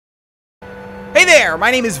Hey there, my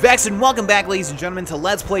name is Vexed, and welcome back, ladies and gentlemen, to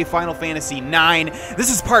Let's Play Final Fantasy IX. This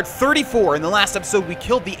is part 34. In the last episode, we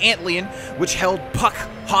killed the Antlion, which held Puck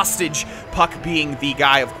hostage. Puck being the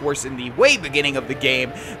guy, of course, in the way beginning of the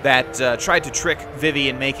game that tried to trick Vivi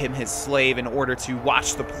and make him his slave in order to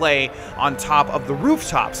watch the play on top of the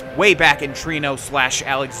rooftops, way back in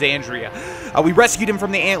Trino/Alexandria. We rescued him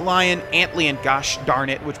from the Antlion, gosh darn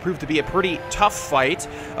it, which proved to be a pretty tough fight.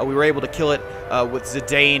 We were able to kill it with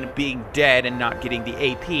Zidane being dead and not getting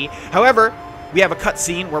the AP. However, we have a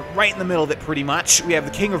cutscene. We're right in the middle of it, pretty much. We have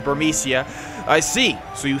the King of Burmecia. I see.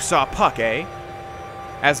 So you saw Puck, eh?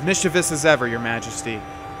 As mischievous as ever, Your Majesty.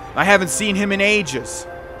 I haven't seen him in ages.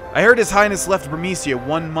 I heard His Highness left Burmecia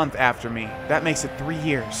 1 month after me. That makes it 3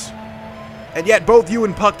 years. And yet both you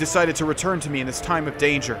and Puck decided to return to me in this time of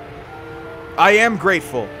danger. I am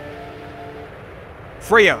grateful.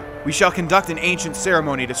 Freya, we shall conduct an ancient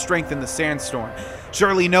ceremony to strengthen the sandstorm.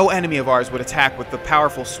 Surely no enemy of ours would attack with the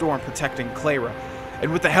powerful storm protecting Clara.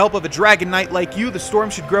 And with the help of a dragon knight like you, the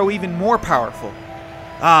storm should grow even more powerful.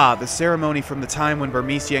 Ah, the ceremony from the time when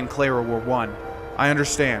Burmecia and Clara were one. I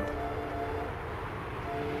understand.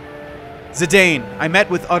 Zidane, I met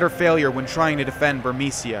with utter failure when trying to defend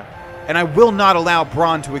Burmecia, and I will not allow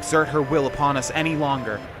Braun to exert her will upon us any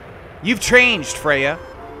longer. You've changed, Freya.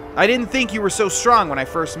 I didn't think you were so strong when I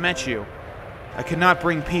first met you. I could not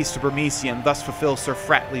bring peace to Burmecia and thus fulfill Sir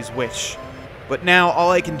Fratley's wish. But now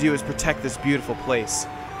all I can do is protect this beautiful place.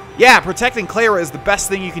 Yeah, protecting Clara is the best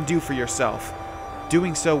thing you can do for yourself.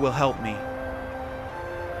 Doing so will help me.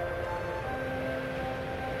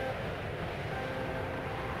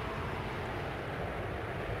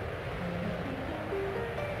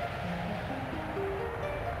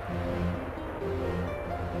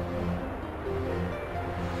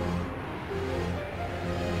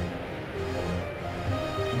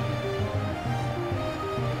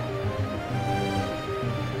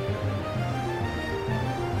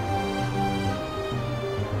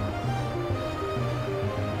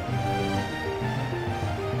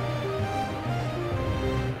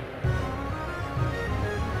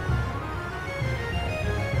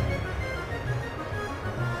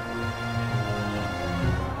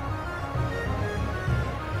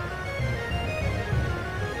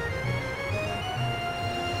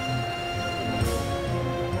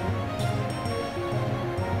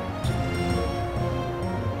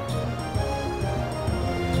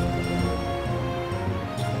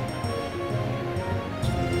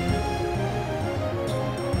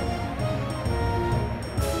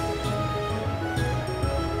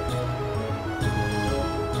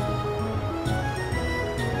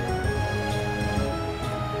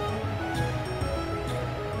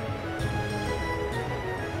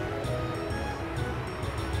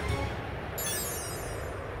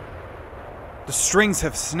 The strings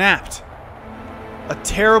have snapped. A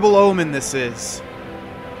terrible omen this is.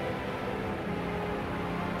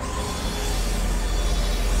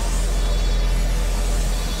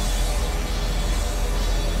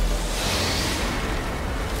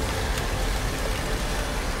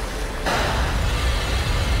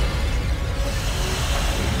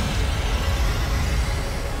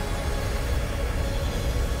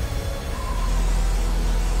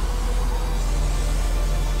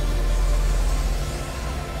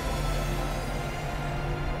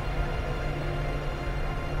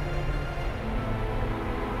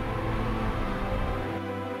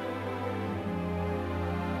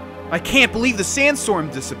 I can't believe the sandstorm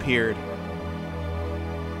disappeared.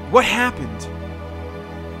 What happened?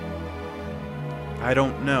 I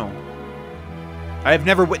don't know. I have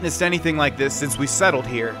never witnessed anything like this since we settled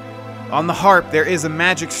here. On the harp, there is a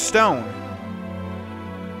magic stone.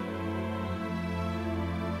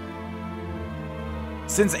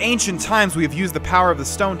 Since ancient times, we have used the power of the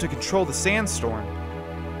stone to control the sandstorm.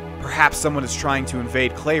 Perhaps someone is trying to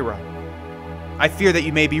invade Clara. I fear that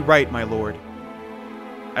you may be right, my lord.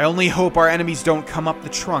 I only hope our enemies don't come up the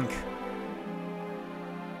trunk.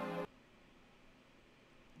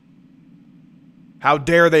 How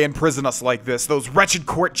dare they imprison us like this, those wretched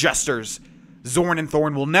court jesters! Zorn and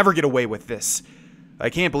Thorn will never get away with this. I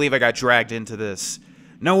can't believe I got dragged into this.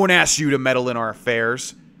 No one asked you to meddle in our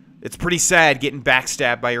affairs. It's pretty sad getting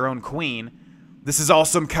backstabbed by your own queen. This is all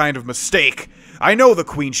some kind of mistake. I know the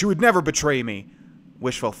queen, she would never betray me.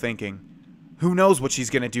 Wishful thinking. Who knows what she's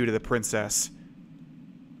gonna do to the princess?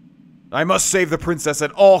 I must save the princess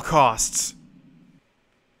at all costs.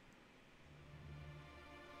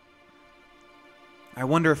 I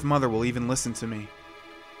wonder if Mother will even listen to me.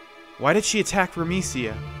 Why did she attack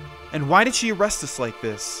Burmecia? And why did she arrest us like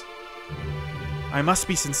this? I must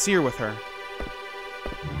be sincere with her.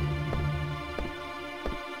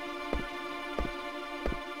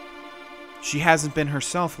 She hasn't been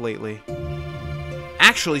herself lately.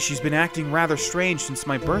 Actually, she's been acting rather strange since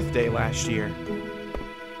my birthday last year.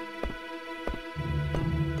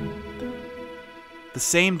 The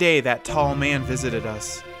same day that tall man visited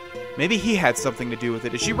us. Maybe he had something to do with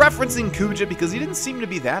it. Is she referencing Kuja? Because he didn't seem to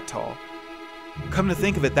be that tall. Come to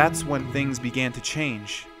think of it, that's when things began to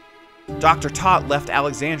change. Dr. Tot left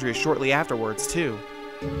Alexandria shortly afterwards, too.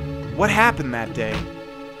 What happened that day?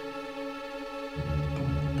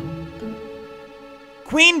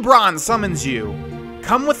 Queen Braun summons you.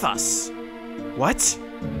 Come with us. What?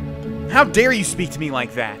 How dare you speak to me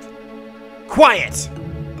like that? Quiet!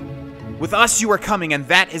 With us you are coming, and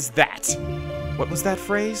that is that. What was that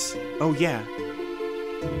phrase? Oh, yeah.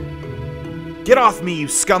 Get off me, you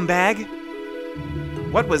scumbag!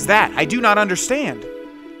 What was that? I do not understand.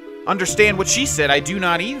 Understand what she said, I do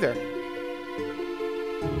not either.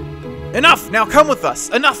 Enough! Now come with us!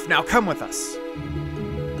 Enough! Now come with us!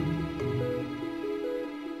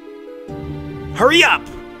 Hurry up!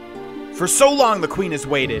 For so long the queen has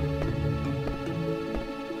waited.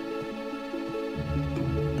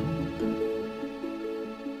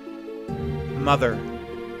 Mother.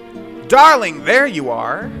 Darling, there you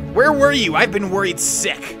are. Where were you? I've been worried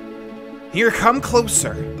sick. Here, come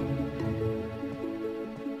closer.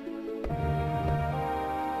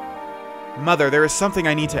 Mother, there is something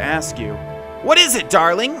I need to ask you. What is it,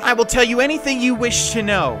 darling? I will tell you anything you wish to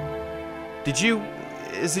know.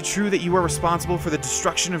 Is it true that you are responsible for the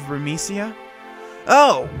destruction of Burmecia?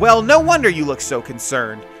 Oh, well, no wonder you look so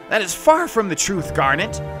concerned. That is far from the truth,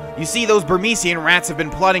 Garnet. You see, those Burmecian rats have been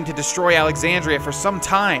plotting to destroy Alexandria for some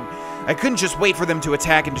time. I couldn't just wait for them to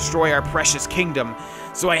attack and destroy our precious kingdom,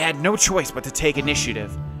 so I had no choice but to take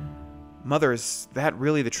initiative. Mother, is that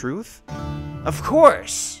really the truth? Of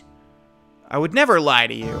course. I would never lie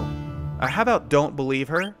to you. How about don't believe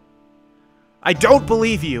her? I don't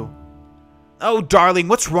believe you. Oh, darling,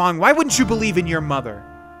 what's wrong? Why wouldn't you believe in your mother?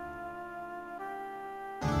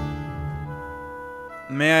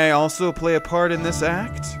 May I also play a part in this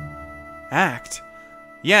act? Act?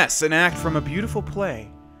 Yes, an act from a beautiful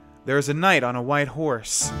play. There is a knight on a white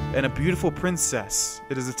horse, and a beautiful princess.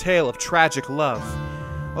 It is a tale of tragic love.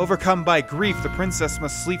 Overcome by grief, the princess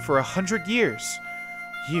must sleep for 100 years.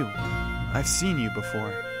 I've seen you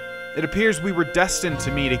before. It appears we were destined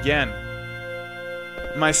to meet again.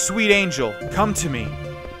 My sweet angel, come to me.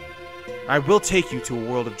 I will take you to a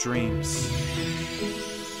world of dreams.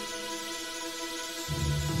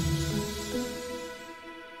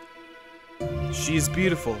 She is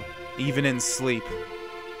beautiful, even in sleep.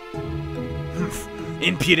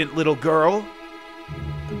 Impudent little girl.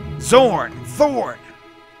 Thorn!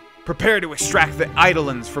 Prepare to extract the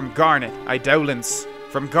eidolons from Garnet. Eidolons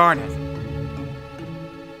from Garnet.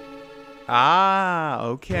 Ah,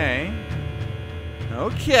 okay.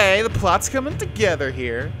 Okay, the plot's coming together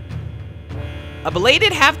here. A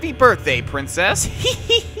belated happy birthday, princess. Hee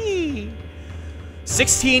hee hee.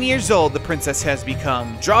 16 years old the princess has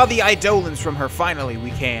become. Draw the eidolons from her finally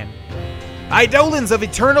we can. Eidolons of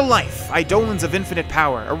eternal life, eidolons of infinite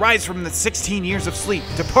power, arise from the 16 years of sleep.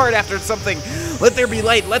 Depart after something. Let there be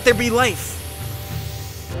light, let there be life.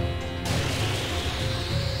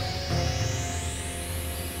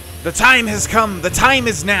 The time has come, the time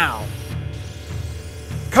is now.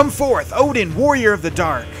 Come forth, Odin, warrior of the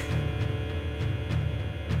dark.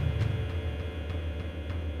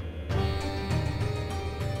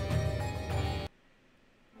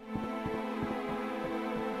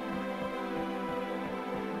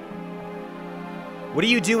 What are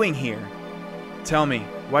you doing here? Tell me,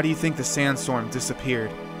 why do you think the sandstorm disappeared?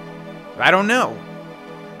 I don't know.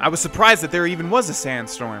 I was surprised that there even was a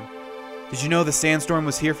sandstorm. Did you know the sandstorm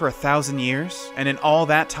was here for 1,000 years, and in all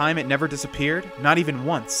that time it never disappeared? Not even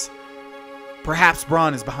once. Perhaps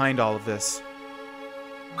Braun is behind all of this.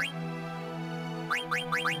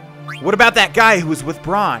 What about that guy who was with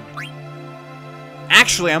Braun?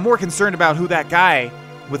 Actually, I'm more concerned about who that guy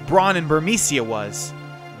with Braun and Burmecia was.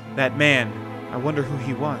 That man, I wonder who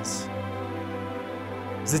he was.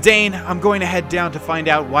 Zidane, I'm going to head down to find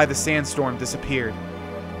out why the sandstorm disappeared.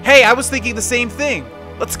 Hey, I was thinking the same thing.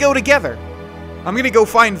 Let's go together. I'm gonna go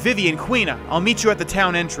find Vivi and Quina. I'll meet you at the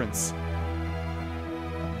town entrance.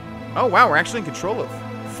 Oh wow, we're actually in control of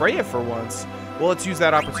Freya for once. Well, let's use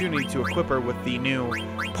that opportunity to equip her with the new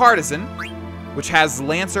Partisan, which has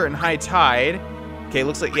Lancer and High Tide. Okay,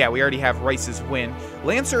 looks like, yeah, we already have Rice's Wind.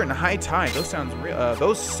 Lancer and High Tide,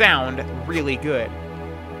 those sound really good.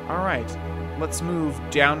 All right, let's move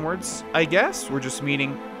downwards, I guess. We're just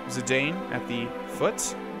meeting Zidane at the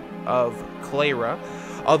foot of Clara.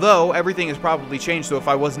 Although, everything has probably changed, so if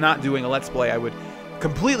I was not doing a Let's Play, I would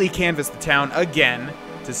completely canvas the town again.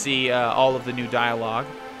 to see all of the new dialogue.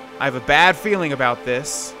 I have a bad feeling about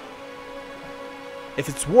this. If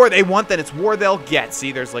it's war they want, then it's war they'll get.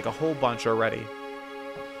 See, there's like a whole bunch already.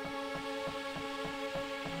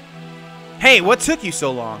 Hey, what took you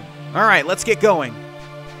so long? Alright, let's get going.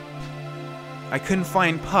 I couldn't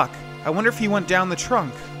find Puck. I wonder if he went down the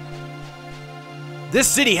trunk. This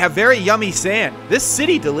city have very yummy sand. This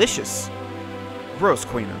city delicious. Gross,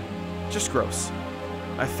 Queena. Just gross.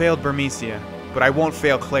 I failed Burmecia, but I won't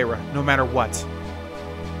fail Clara, no matter what.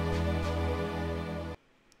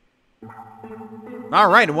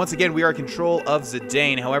 Alright, and once again, we are in control of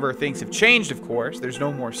Zidane. However, things have changed, of course. There's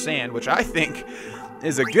no more sand, which I think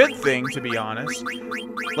is a good thing, to be honest.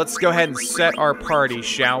 Let's go ahead and set our party,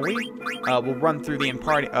 shall we? We'll run through the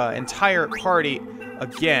entire party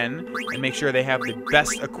again and make sure they have the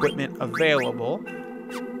best equipment available.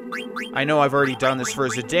 I know I've already done this for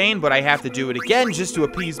Zidane, but I have to do it again just to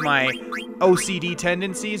appease my OCD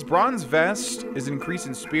tendencies. Bronze Vest is an increase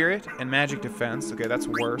in spirit and magic defense. Okay, that's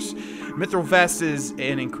worse. Mithril Vest is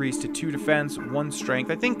an increase to 2 defense, 1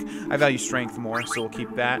 strength. I think I value strength more, so we'll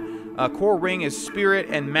keep that. Core Ring is spirit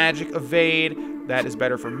and magic evade. That is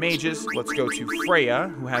better for mages. Let's go to Freya,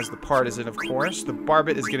 who has the Partisan, of course. The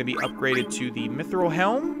Barbet is going to be upgraded to the Mithril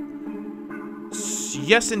Helm.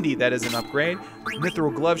 Yes, indeed, that is an upgrade.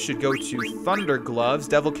 Mithril Gloves should go to Thunder Gloves.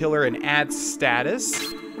 Devil Killer and add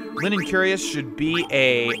status. Linen Curious should be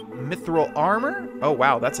a Mithril Armor. Oh,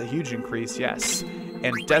 wow, that's a huge increase, yes.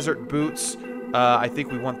 And Desert Boots, I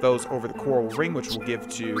think we want those over the Coral Ring, which we'll give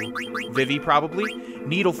to Vivi, probably.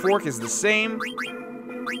 Needle Fork is the same.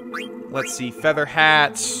 Let's see, Feather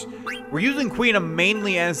Hat. We're using Queena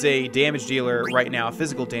mainly as a damage dealer right now, a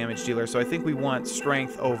physical damage dealer, so I think we want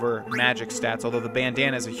strength over magic stats, although the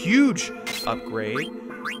bandana is a huge upgrade.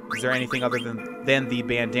 Is there anything other than the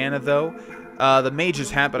bandana, though? The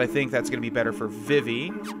mage's hat, but I think that's going to be better for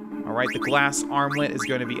Vivi. Alright, the glass armlet is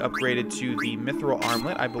going to be upgraded to the mithril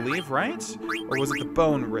armlet, I believe, right? Or was it the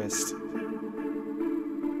bone wrist?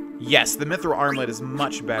 Yes, the mithril armlet is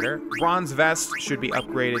much better. Bronze vest should be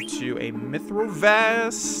upgraded to a mithril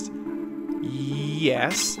vest.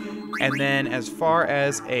 Yes. And then as far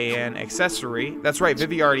as an accessory, that's right,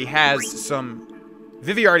 Vivi already has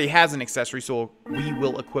an accessory, so we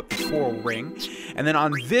will equip the coral ring. And then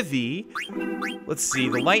on Vivi, let's see,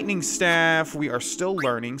 the lightning staff, we are still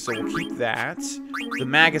learning, so we'll keep that. The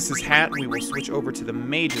Magus's hat, we will switch over to the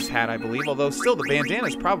mage's hat, I believe, although still the bandana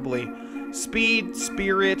is probably speed,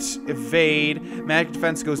 spirit, evade. Magic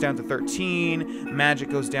defense goes down to 13. Magic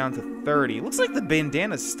goes down to 30. Looks like the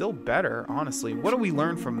bandana is still better, honestly. What do we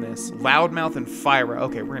learn from this? Loudmouth and Fyra.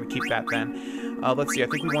 Okay, we're going to keep that then. Let's see, I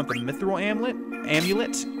think we want the mithril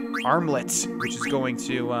armlet, which is going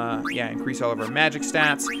to, increase all of our magic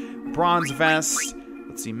stats. Bronze vest.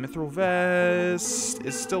 Let's see, mithril vest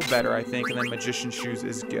is still better, I think, and then magician shoes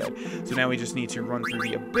is good. So now we just need to run through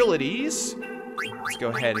the abilities. Let's go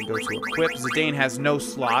ahead and go to equip. Zidane has no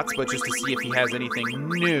slots, but just to see if he has anything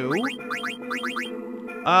new.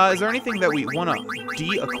 Is there anything that we want to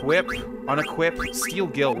de-equip, unequip? Steel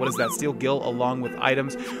Gill, what is that? Steel Gill along with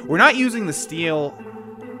items. We're not using the steel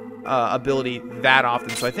ability that often,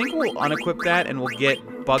 so I think we'll unequip that and we'll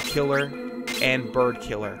get Bug Killer and Bird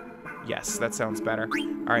Killer. Yes, that sounds better.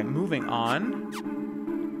 Alright, moving on.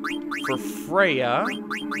 For Freya,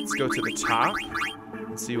 let's go to the top.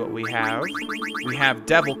 Let's see what we have. We have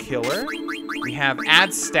Devil Killer. We have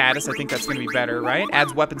Add Status. I think that's going to be better, right?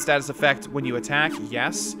 Adds weapon status effect when you attack.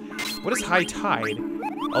 Yes. What is High Tide?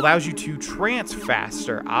 Allows you to trance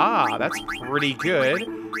faster. Ah, that's pretty good.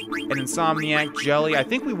 And Insomniac Jelly. I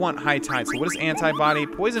think we want High Tide. So what is Antibody?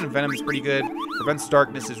 Poison and Venom is pretty good. Prevents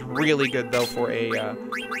Darkness is really good, though, for a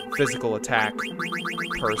physical attack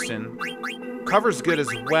person. Cover's good as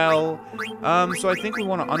well. So I think we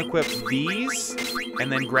want to unequip these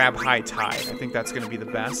and then grab High Tide. I think that's going to be the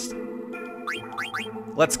best.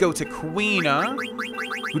 Let's go to Queena,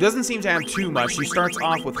 who doesn't seem to have too much. She starts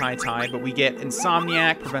off with High Tide, but we get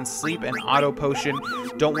Insomniac, prevents sleep, and Auto Potion.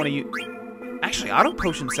 Don't want to use... Actually, Auto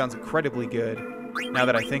Potion sounds incredibly good, now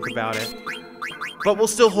that I think about it. But we'll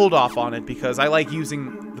still hold off on it, because I like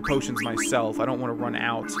using the potions myself. I don't want to run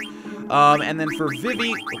out. And then for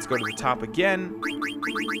Vivi, let's go to the top again.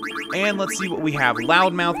 And let's see what we have.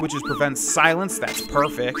 Loudmouth, which is prevents silence. That's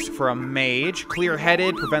perfect for a mage.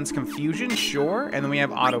 Clear-headed, prevents confusion. Sure. And then we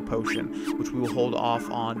have Auto Potion, which we will hold off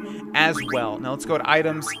on as well. Now let's go to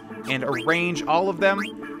items and arrange all of them.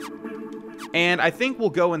 And I think we'll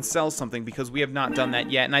go and sell something because we have not done that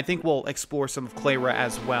yet. And I think we'll explore some of Clara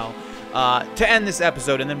as well to end this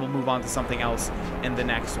episode. And then we'll move on to something else in the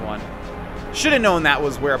next one. Should have known that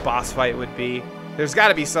was where a boss fight would be. There's got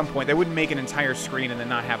to be some point. They wouldn't make an entire screen and then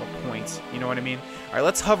not have a point. You know what I mean? All right,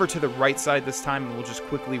 let's hover to the right side this time, and we'll just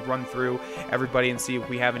quickly run through everybody and see if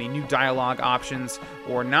we have any new dialogue options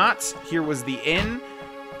or not. Here was the inn.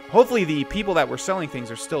 Hopefully the people that were selling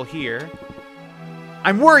things are still here.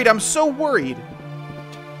 I'm worried. I'm so worried.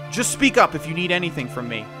 Just speak up if you need anything from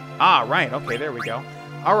me. Ah, right. Okay, there we go.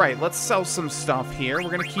 All right, let's sell some stuff here.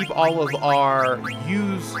 We're going to keep all of our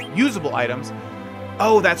usable items.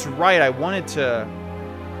 Oh, that's right. I wanted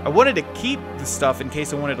to keep the stuff in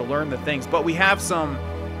case I wanted to learn the things, but we have some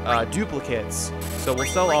duplicates. So we'll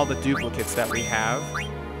sell all the duplicates that we have.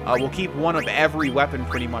 We'll keep one of every weapon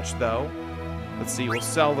pretty much, though. Let's see. We'll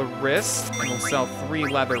sell the wrist, and we'll sell 3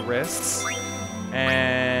 leather wrists,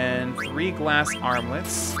 and 3 glass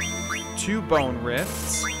armlets, 2 bone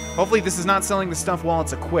wrists. Hopefully this is not selling the stuff while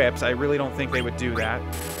it's equipped. I really don't think they would do that.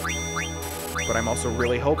 But I'm also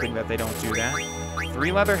really hoping that they don't do that.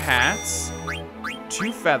 3 leather hats,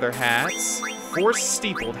 2 feather hats, 4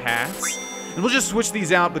 steepled hats. And we'll just switch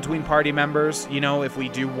these out between party members, you know, if we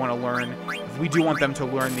do want to learn, if we do want them to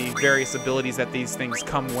learn the various abilities that these things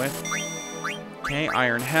come with. Okay,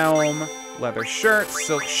 iron helm, leather shirt,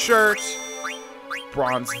 silk shirt,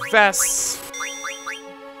 bronze vests,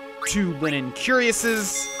 2 linen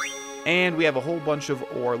cuirasses, and we have a whole bunch of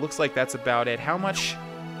ore. Looks like that's about it. How much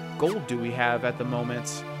gold do we have at the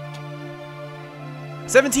moment?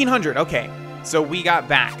 1,700. Okay, so we got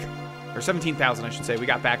back, or 17,000, I should say. We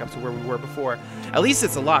got back up to where we were before. At least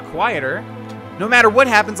it's a lot quieter. No matter what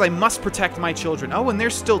happens, I must protect my children. Oh, and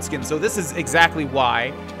there's Stiltskin, so this is exactly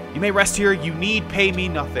why. You may rest here. You need pay me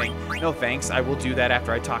nothing. No thanks. I will do that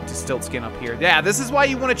after I talk to Stiltskin up here. Yeah, this is why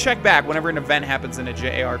you want to check back whenever an event happens in a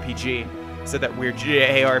JRPG. Said that weird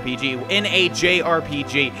JRPG. In a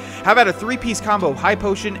JRPG. How about a 3-piece combo of High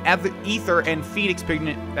Potion, Ether, and Phoenix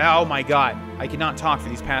Pigment? Oh my god. I cannot talk for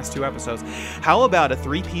these past 2 episodes. How about a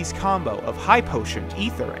 3-piece combo of High Potion,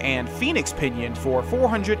 Ether, and Phoenix Pinion for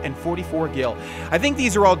 444 gil? I think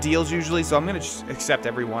these are all deals usually, so I'm going to just accept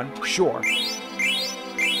everyone. Sure.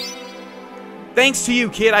 Thanks to you,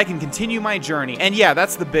 kid, I can continue my journey. And yeah,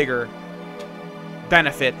 that's the bigger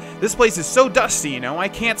benefit. This place is so dusty, you know, I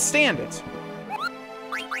can't stand it.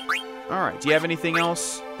 Alright, do you have anything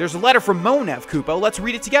else? There's a letter from Monev, Kupo. Let's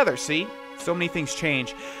read it together, see? So many things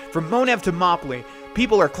change. From Monev to Mopley,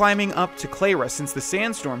 people are climbing up to Clara since the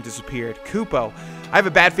sandstorm disappeared. Kupo, I have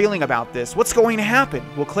a bad feeling about this. What's going to happen?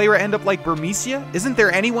 Will Clara end up like Burmecia? Isn't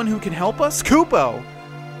there anyone who can help us? Kupo!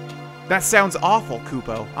 That sounds awful,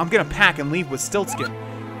 Kupo. I'm gonna pack and leave with Stiltskin.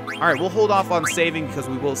 Alright, we'll hold off on saving because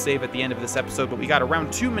we will save at the end of this episode, but we got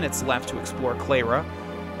around 2 minutes left to explore Clara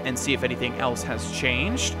and see if anything else has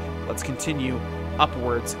changed. Let's continue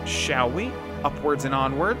upwards, shall we? Upwards and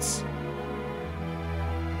onwards.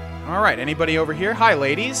 Alright, anybody over here? Hi,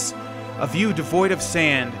 ladies. A view devoid of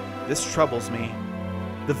sand. This troubles me.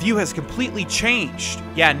 The view has completely changed.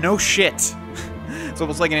 Yeah, no shit. It's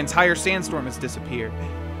almost like an entire sandstorm has disappeared.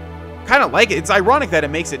 Kind of like it. It's ironic that it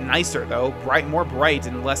makes it nicer, though. More bright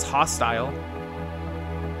and less hostile.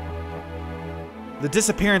 The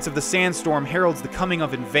disappearance of the sandstorm heralds the coming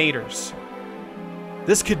of invaders.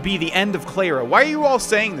 This could be the end of Clara. Why are you all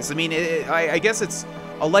saying this? I mean, I guess it's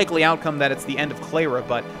a likely outcome that it's the end of Clara,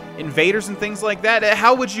 but invaders and things like that,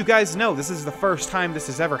 how would you guys know? This is the first time this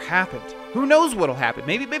has ever happened. Who knows what'll happen?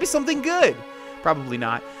 Maybe something good. Probably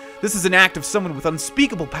not. This is an act of someone with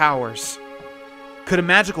unspeakable powers. Could a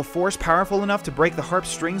magical force powerful enough to break the harp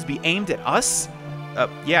strings be aimed at us?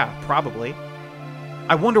 Yeah, probably.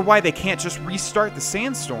 I wonder why they can't just restart the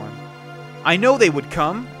sandstorm. I know they would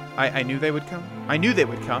come. I knew they would come. I knew they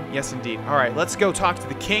would come. Yes, indeed. All right, let's go talk to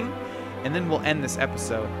the king, and then we'll end this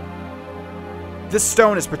episode. This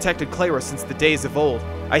stone has protected Clara since the days of old.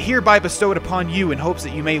 I hereby bestow it upon you in hopes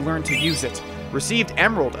that you may learn to use it. Received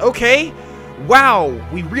emerald. Okay. Wow,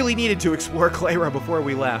 we really needed to explore Clara before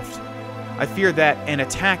we left. I fear that an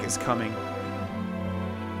attack is coming.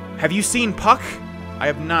 Have you seen Puck? I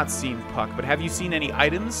have not seen Puck, but have you seen any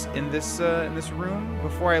items in this room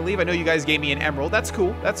before I leave? I know you guys gave me an emerald. That's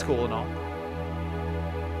cool. That's cool and all.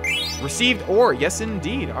 Received ore. Yes,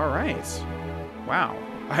 indeed. All right. Wow.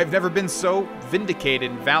 I've never been so vindicated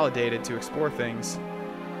and validated to explore things.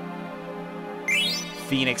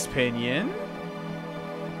 Phoenix Pinion.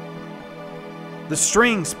 The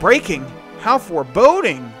strings breaking. How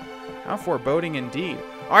foreboding. How foreboding indeed.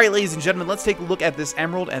 All right, ladies and gentlemen, let's take a look at this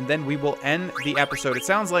emerald, and then we will end the episode. It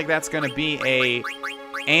sounds like that's going to be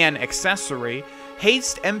an accessory.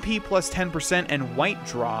 Haste, MP plus 10%, and white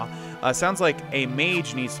draw. Sounds like a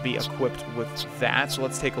mage needs to be equipped with that. So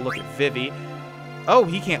let's take a look at Vivi. Oh,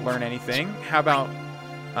 he can't learn anything. How about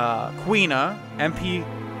Quina? MP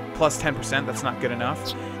plus 10%. That's not good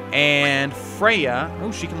enough. And Freya,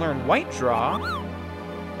 oh, she can learn White Draw.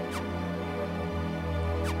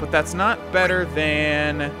 But that's not better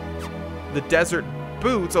than the Desert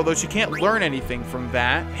Boots, although she can't learn anything from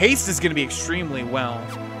that. Haste is going to be extremely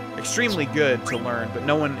good to learn, but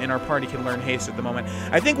no one in our party can learn Haste at the moment.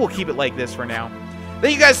 I think we'll keep it like this for now.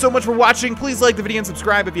 Thank you guys so much for watching. Please like the video and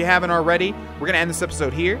subscribe if you haven't already. We're going to end this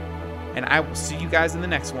episode here, and I will see you guys in the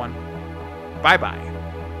next one. Bye-bye.